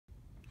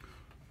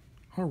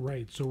All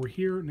right, so we're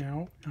here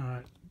now,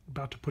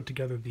 about to put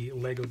together the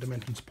Lego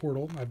Dimensions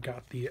portal. I've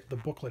got the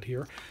booklet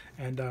here,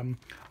 and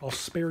I'll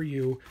spare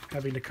you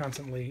having to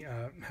constantly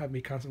have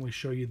me constantly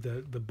show you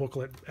the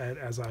booklet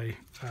as I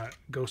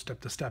go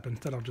step to step.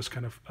 Instead, I'll just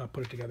kind of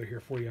put it together here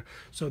for you.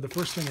 So the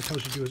first thing it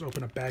tells you to do is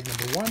open up bag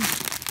number 1.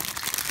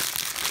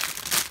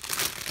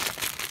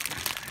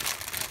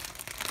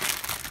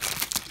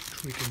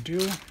 Which we can do.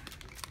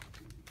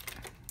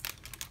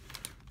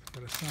 Put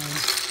that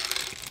aside.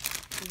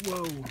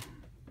 Whoa.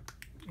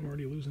 I'm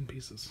already losing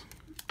pieces.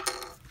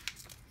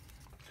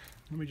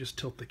 Let me just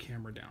tilt the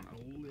camera down a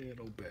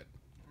little bit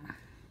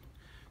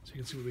so you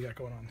can see what we got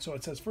going on. So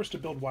it says first to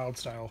build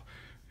Wyldstyle,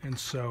 and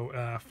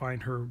so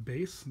find her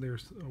base.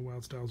 There's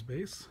Wyldstyle's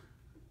base,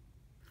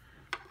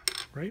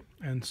 right?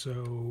 And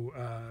so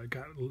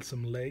got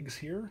some legs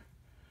here.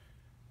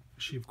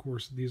 She, of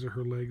course, these are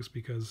her legs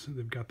because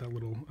they've got that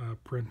little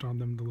print on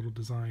them, the little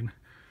design.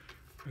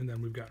 And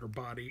then we've got her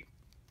body.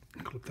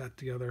 Clip that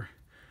together.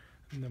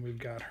 And then we've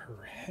got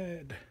her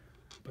head,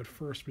 but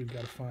first we've got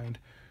to find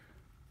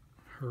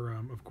her,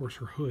 of course,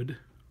 her hood,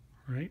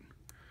 right?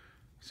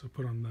 So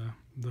put on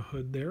the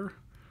hood there,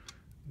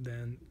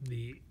 then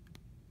the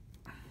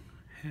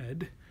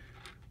head,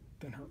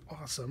 then her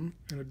awesome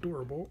and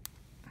adorable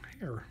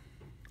hair.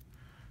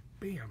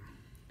 Bam.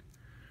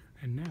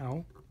 And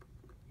now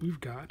we've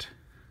got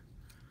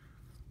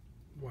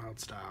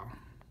Wyldstyle.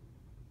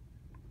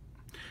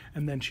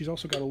 And then she's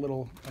also got a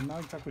little, I'm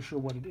not exactly sure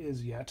what it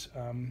is yet,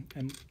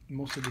 and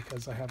mostly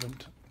because I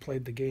haven't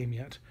played the game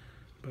yet,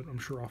 but I'm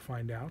sure I'll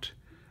find out.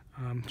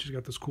 She's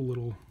got this cool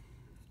little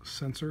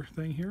sensor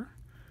thing here.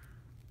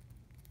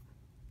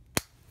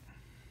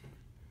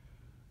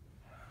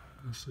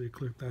 So you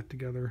click that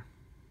together,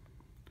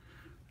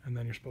 and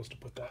then you're supposed to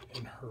put that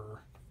in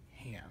her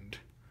hand,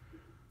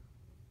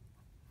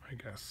 I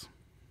guess.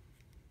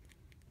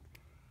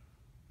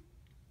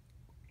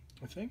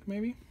 I think,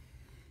 maybe?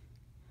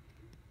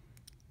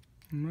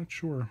 I'm not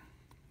sure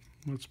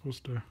what's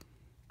supposed to...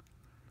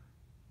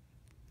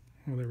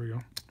 Oh, there we go.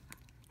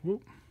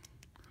 Whoop.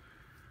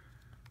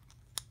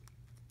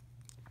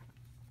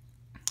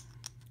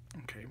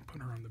 Okay, put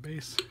her on the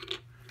base,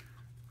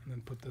 and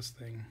then put this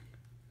thing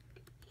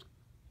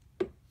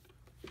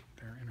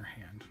there in her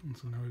hand. And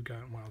so now we've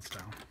got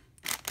Wyldstyle.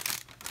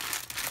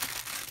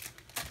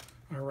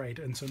 All right,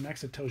 and so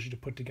next it tells you to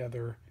put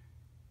together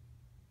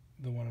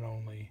the one and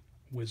only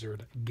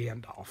wizard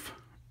Gandalf.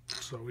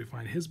 So we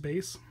find his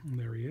base, and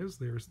there he is.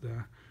 There's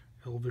the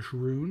Elvish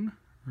rune,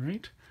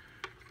 right?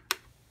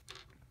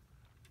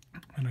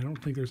 And I don't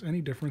think there's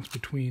any difference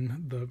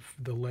between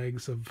the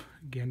legs of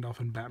Gandalf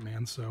and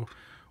Batman, so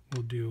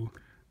we'll do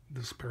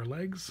this pair of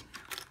legs.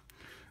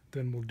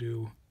 Then we'll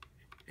do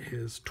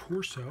his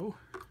torso.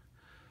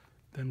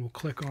 Then we'll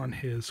click on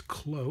his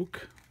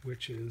cloak,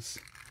 which is...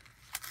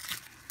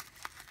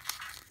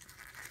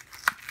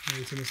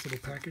 It's in this little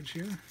package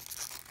here.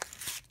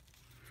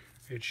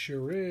 It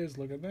sure is.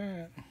 Look at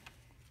that.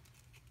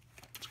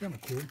 It's kind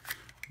of cool.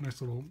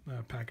 Nice little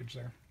package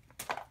there.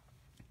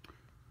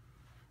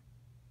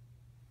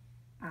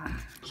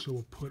 So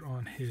we'll put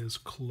on his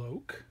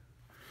cloak.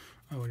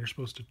 Oh, and you're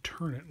supposed to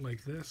turn it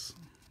like this.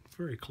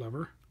 Very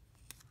clever.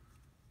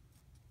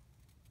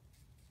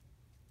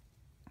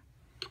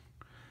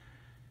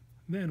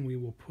 Then we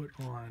will put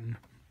on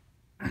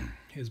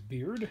his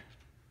beard.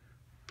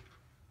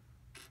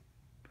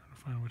 Trying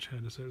to find which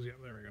head it says. Yeah,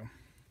 there we go.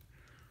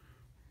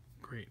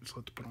 Great, so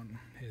let's put on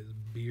his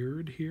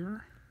beard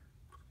here.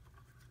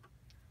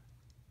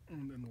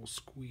 And then we'll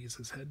squeeze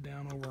his head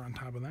down over on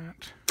top of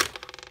that.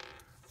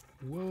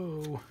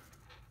 Whoa.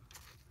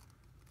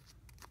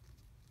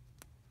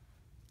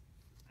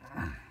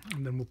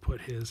 And then we'll put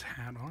his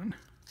hat on.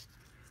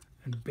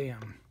 And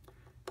bam,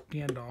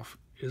 Gandalf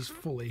is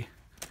fully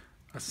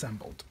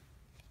assembled.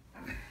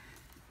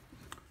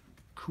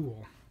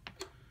 Cool.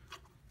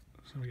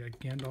 So we got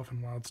Gandalf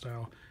and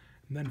Wyldstyle.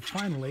 And then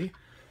finally,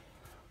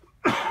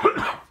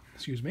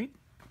 excuse me,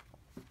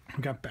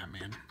 we got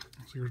Batman.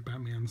 So here's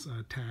Batman's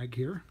tag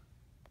here.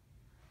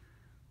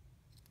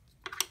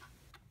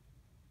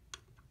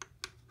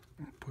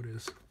 Put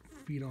his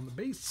feet on the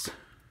base.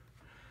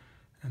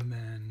 And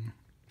then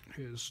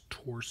his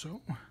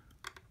torso.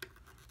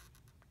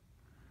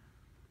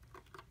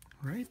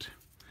 Right?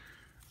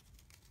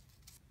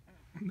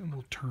 And then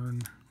we'll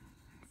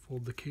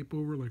fold the cape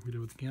over like we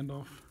did with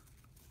Gandalf.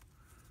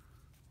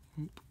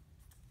 Oop.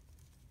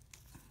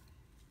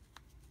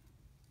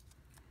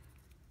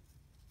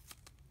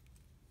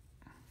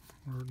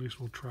 Or at least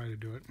we'll try to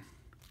do it.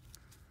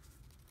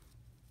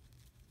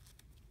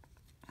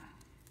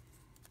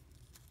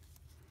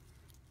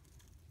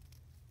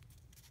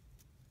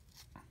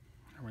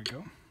 There we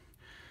go.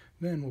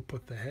 Then we'll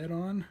put the head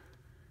on.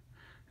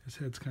 His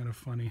head's kind of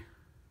funny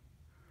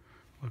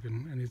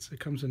looking, and it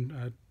comes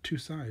in 2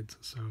 sides.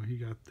 So you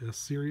got the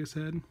serious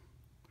head.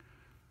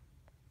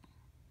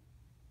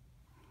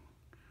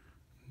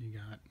 You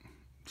got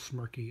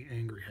smirky,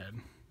 angry head.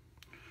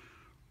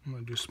 I'm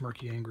going to do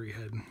smirky, angry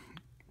head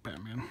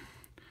Batman.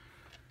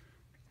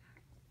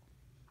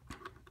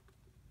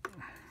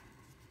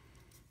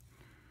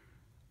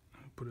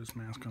 put his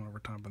mask on over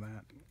top of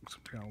that.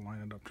 Except I gotta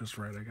line it up just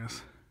right, I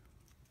guess.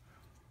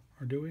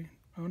 Or do we?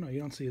 Oh no, you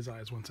don't see his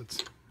eyes once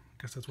it's... I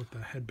guess that's what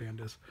the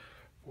headband is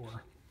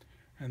for.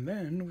 And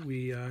then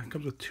we... it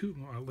comes with two...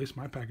 Well, at least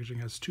my packaging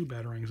has 2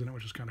 batarangs in it,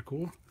 which is kind of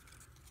cool.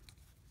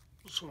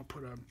 So I'll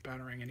put a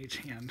batarang in each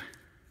hand.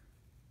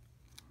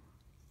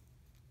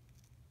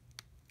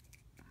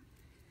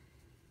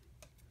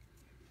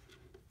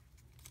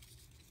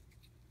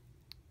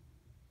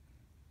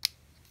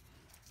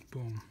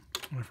 Boom.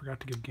 And I forgot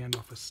to give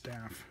Gandalf a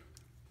staff.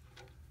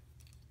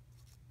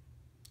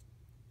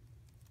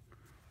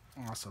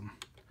 Awesome.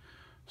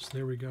 So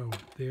there we go.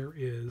 There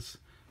is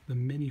the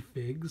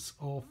minifigs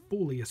all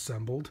fully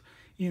assembled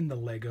in the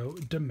Lego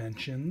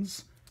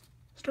Dimensions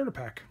starter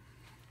pack.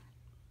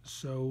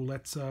 So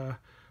let's we'll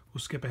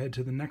skip ahead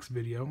to the next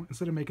video.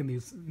 Instead of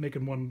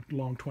making one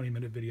long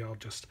 20-minute video, I'll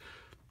just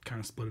kind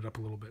of split it up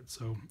a little bit.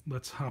 So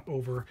let's hop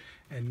over,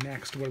 and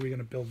next, what are we going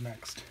to build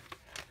next?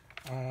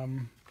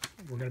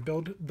 We're going to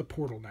build the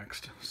portal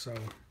next, so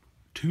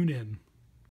tune in.